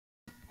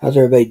How's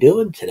everybody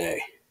doing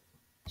today?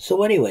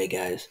 So anyway,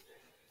 guys,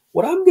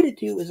 what I'm going to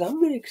do is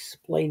I'm going to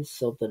explain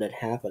something that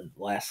happened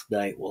last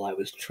night while I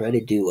was trying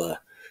to do a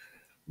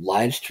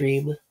live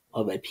stream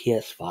on my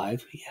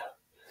ps5. Yeah.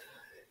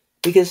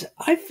 Because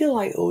I feel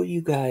I owe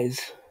you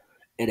guys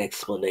an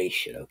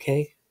explanation,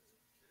 okay?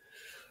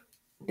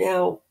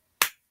 Now,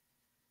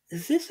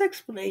 this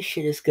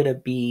explanation is going to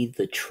be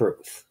the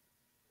truth.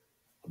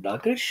 I'm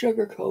not going to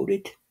sugarcoat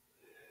it,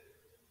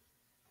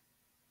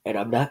 and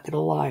I'm not going to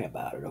lie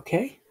about it,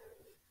 okay?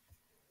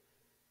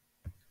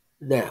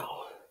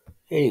 Now,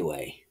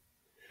 anyway,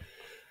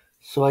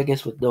 so I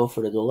guess with no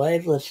further delay,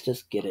 let's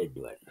just get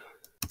into it.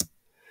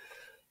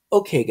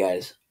 Okay,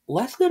 guys.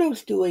 Last night I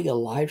was doing a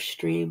live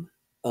stream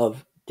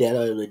of Dead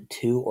Island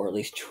 2, or at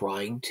least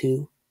trying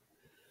to.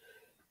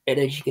 And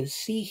as you can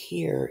see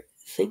here,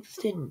 things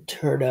didn't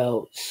turn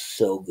out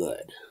so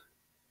good.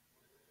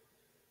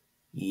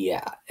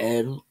 Yeah,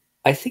 and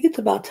I think it's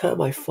about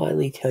time I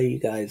finally tell you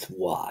guys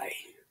why.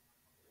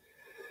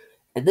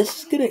 And this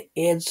is gonna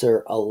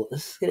answer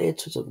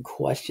some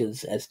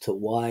questions as to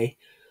why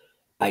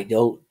I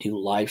don't do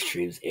live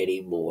streams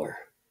anymore.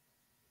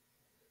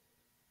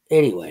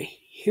 Anyway,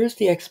 here's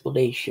the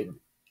explanation.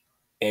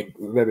 And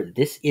remember,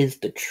 this is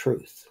the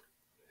truth.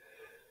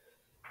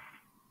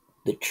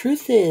 The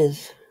truth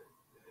is,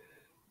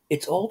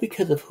 it's all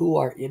because of who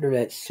our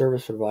internet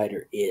service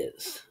provider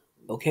is.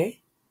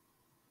 Okay?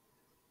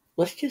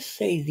 Let's just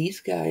say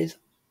these guys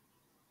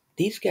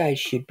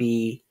should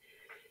be,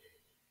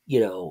 you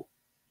know,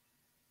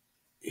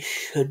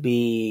 should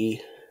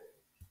be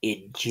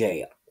in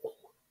jail.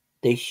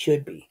 They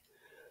should be.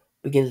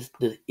 Because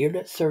the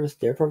internet service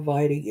they're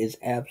providing is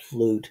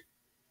absolute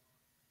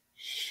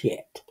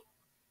shit.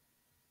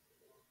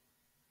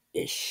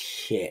 It's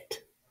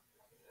shit.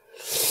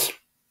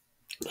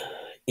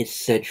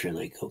 It's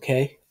CenturyLink,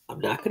 okay? I'm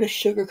not going to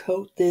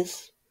sugarcoat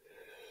this.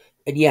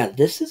 And yeah,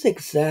 this is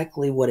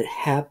exactly what it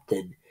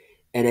happened.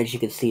 And as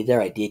you can see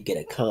there, I did get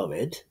a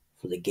comment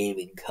for the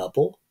gaming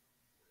couple.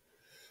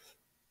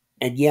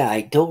 And yeah, I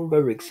don't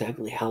remember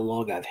exactly how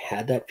long I've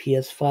had that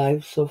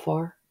PS5 so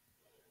far.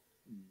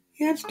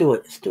 Yeah, it's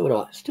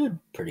doing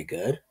pretty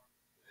good.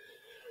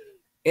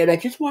 And I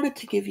just wanted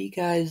to give you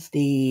guys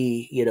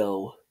the,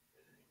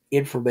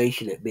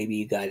 information that maybe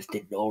you guys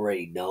didn't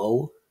already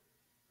know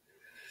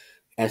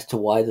as to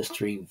why the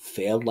stream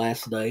failed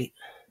last night.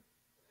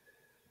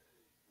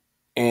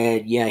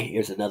 And yeah,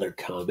 here's another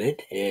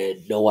comment.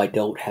 And no, I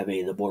don't have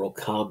any of the Mortal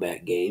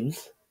Kombat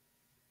games.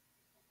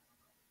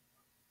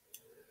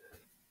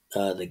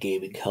 The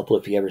gaming couple,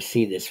 if you ever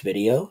see this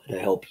video, and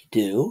I hope you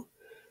do.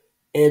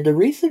 And the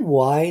reason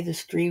why the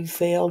stream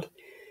failed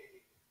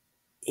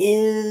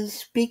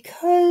is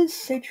because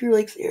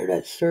CenturyLink's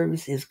internet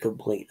service is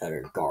complete and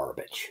utter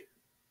garbage.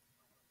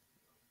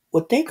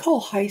 What they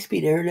call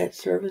high-speed internet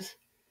service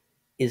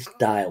is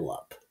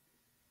dial-up.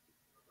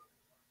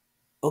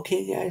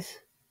 Okay, guys.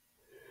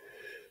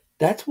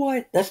 That's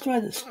why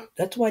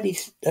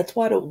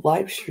I don't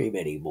live stream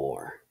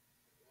anymore.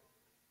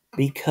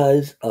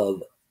 Because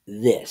of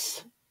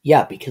this.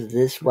 Yeah, because of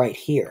this right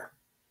here.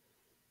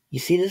 You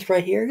see this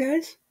right here,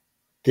 guys?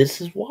 This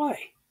is why.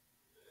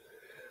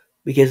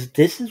 Because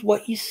this is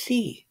what you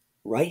see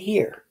right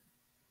here.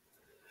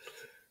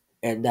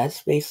 And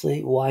that's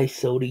basically why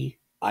Sony,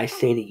 I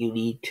say that you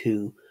need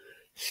to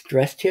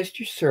stress test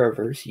your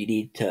servers. You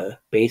need to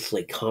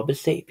basically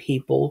compensate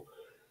people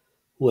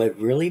who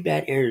have really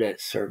bad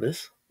internet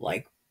service,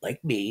 like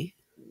me.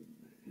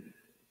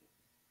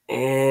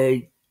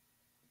 And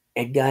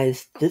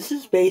guys, this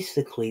is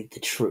basically the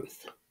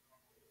truth.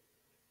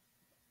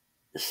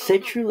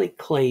 CenturyLink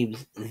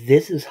claims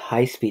this is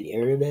high-speed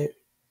internet.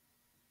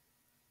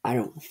 I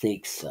don't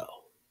think so.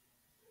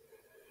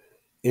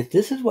 If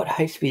this is what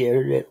high-speed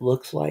internet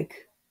looks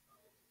like,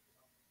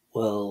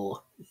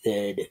 well,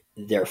 then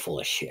they're full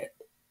of shit.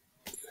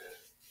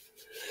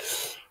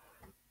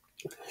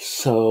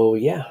 So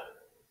yeah,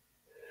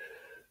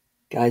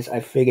 guys,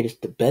 I figured it's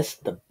the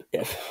best.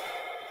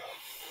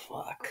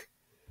 Fuck.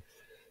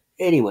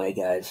 Anyway,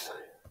 guys,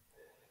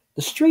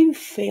 the stream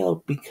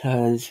failed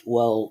because,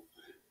 well,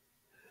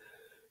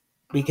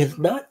 because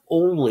not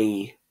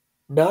only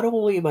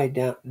am I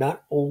down,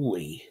 not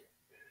only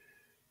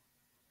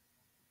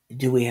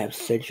do we have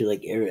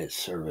CenturyLink internet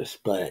service,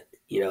 but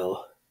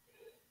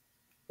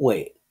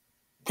wait,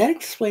 that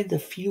explains a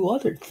few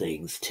other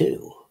things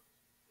too.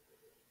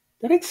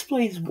 That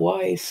explains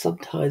why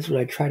sometimes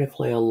when I try to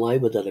play online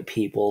with other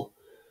people,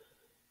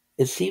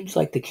 it seems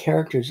like the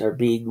characters are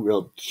being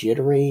real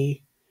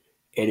jittery,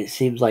 and it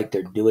seems like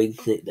they're doing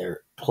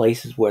they're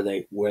places where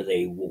they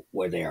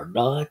are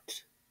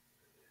not,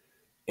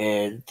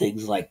 and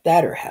things like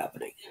that are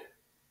happening.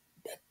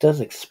 That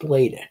does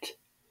explain it.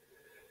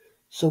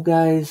 So,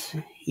 guys,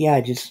 yeah,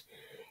 I just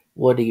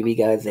wanted to give you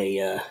guys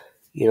a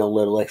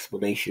little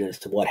explanation as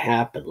to what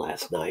happened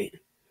last night.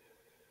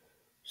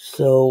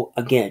 So,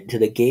 again, to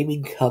the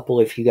gaming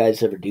couple, if you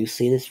guys ever do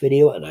see this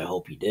video, and I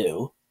hope you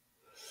do,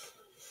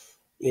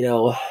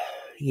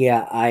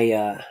 yeah,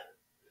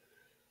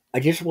 I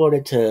just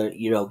wanted to,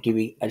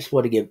 I just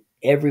want to give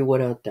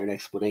everyone out there an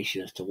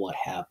explanation as to what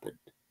happened.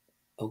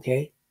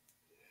 Okay?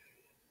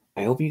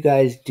 I hope you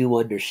guys do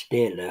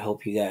understand, and I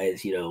hope you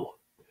guys,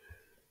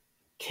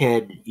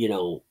 can,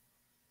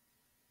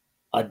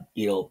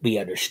 be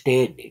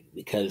understanding,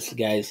 because,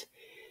 guys,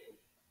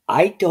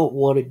 I don't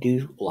want to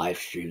do live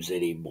streams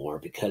anymore,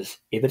 because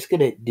if it's going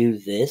to do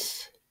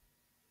this,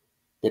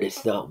 then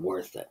it's not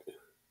worth it.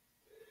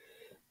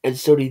 And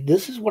so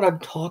this is what I'm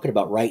talking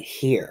about right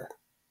here.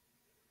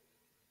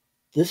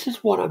 This is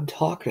what I'm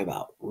talking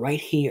about right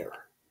here.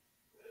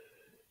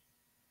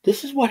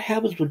 This is what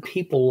happens when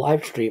people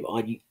live stream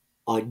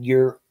on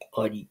your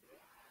on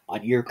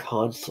your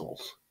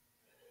consoles.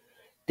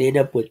 They end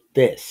up with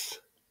this.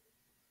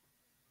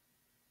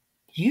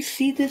 You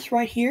see this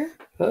right here?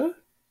 Huh?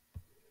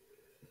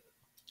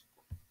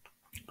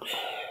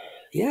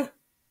 Yeah.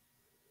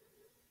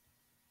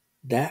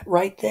 That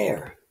right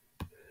there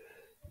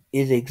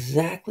is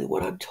exactly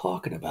what I'm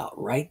talking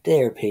about. Right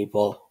there,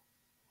 people.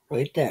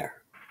 Right there.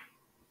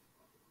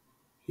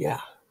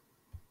 Yeah.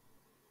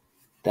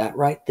 That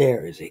right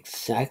there is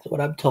exactly what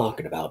I'm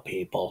talking about,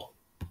 people.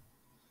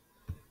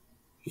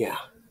 Yeah.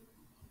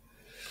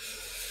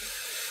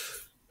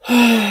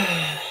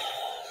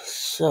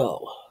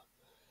 So,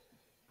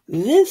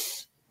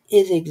 this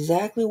is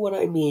exactly what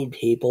I mean,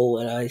 people,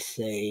 when I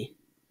say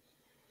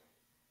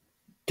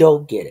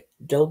don't get it.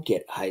 Don't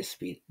get high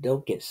speed.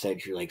 Don't get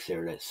CenturyLink's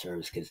internet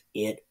service, because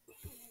it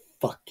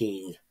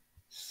fucking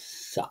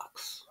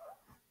sucks.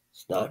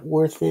 It's not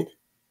worth it.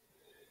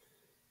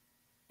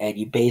 And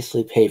you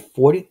basically pay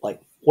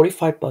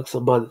 45 bucks a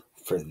month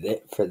for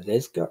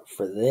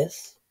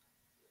this.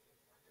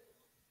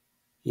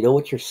 You know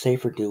what you're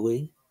safer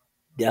doing?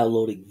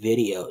 Downloading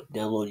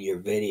your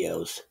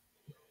videos,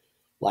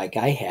 like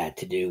I had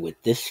to do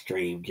with this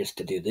stream just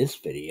to do this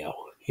video.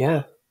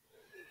 Yeah,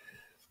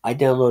 I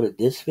downloaded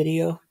this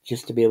video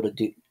just to be able to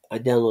do. I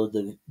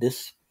downloaded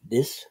this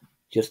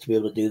just to be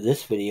able to do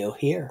this video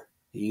here.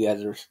 You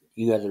guys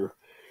are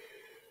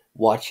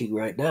watching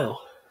right now.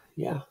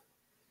 Yeah,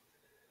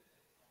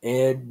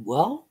 and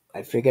well,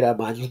 I figured I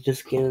might as well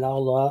just get it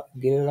all out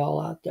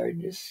there,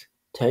 and just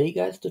tell you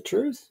guys the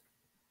truth.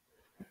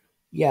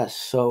 Yes.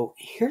 So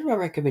here's my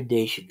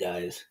recommendation,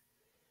 guys.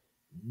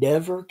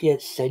 Never get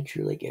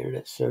CenturyLink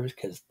internet service,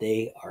 because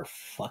they are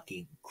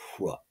fucking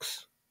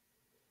crooks.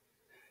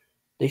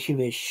 They should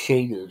be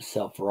ashamed of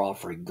themselves for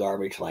offering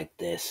garbage like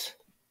this.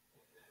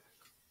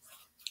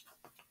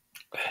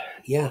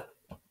 Yeah.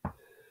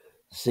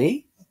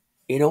 See?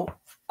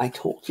 I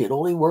told you it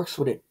only works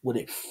when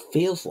it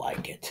feels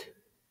like it.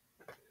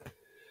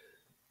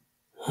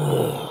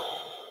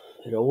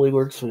 It only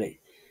works when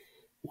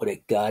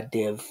it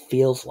goddamn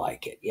feels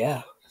like it.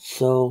 Yeah.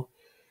 So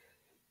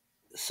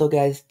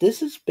guys,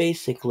 this is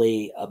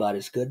basically about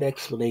as good an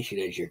explanation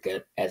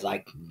as I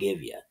can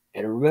give you.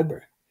 And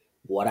remember,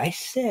 what I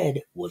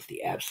said was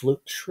the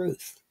absolute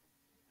truth.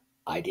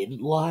 I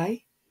didn't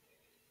lie,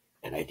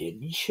 and I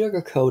didn't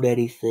sugarcoat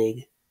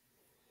anything.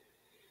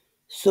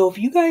 So if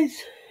you guys,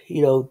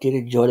 did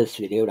enjoy this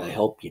video, and I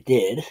hope you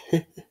did,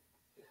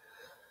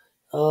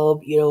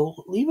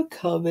 leave a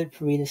comment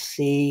for me to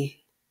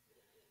see,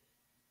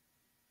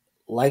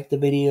 like the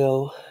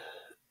video,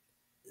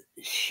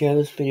 share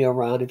this video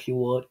around if you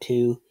want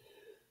to,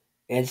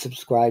 and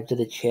subscribe to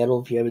the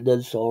channel if you haven't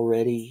done so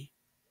already.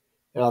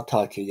 And I'll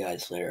talk to you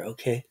guys later,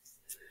 okay?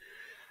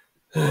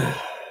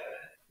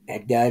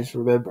 And guys,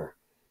 remember,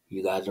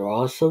 you guys are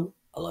awesome.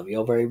 I love you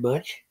all very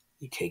much.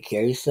 You take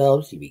care of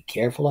yourselves. You be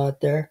careful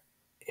out there.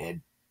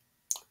 And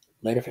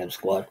later, fam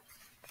squad.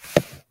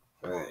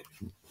 All right.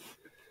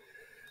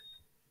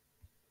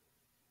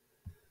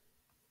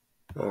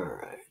 All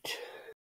right.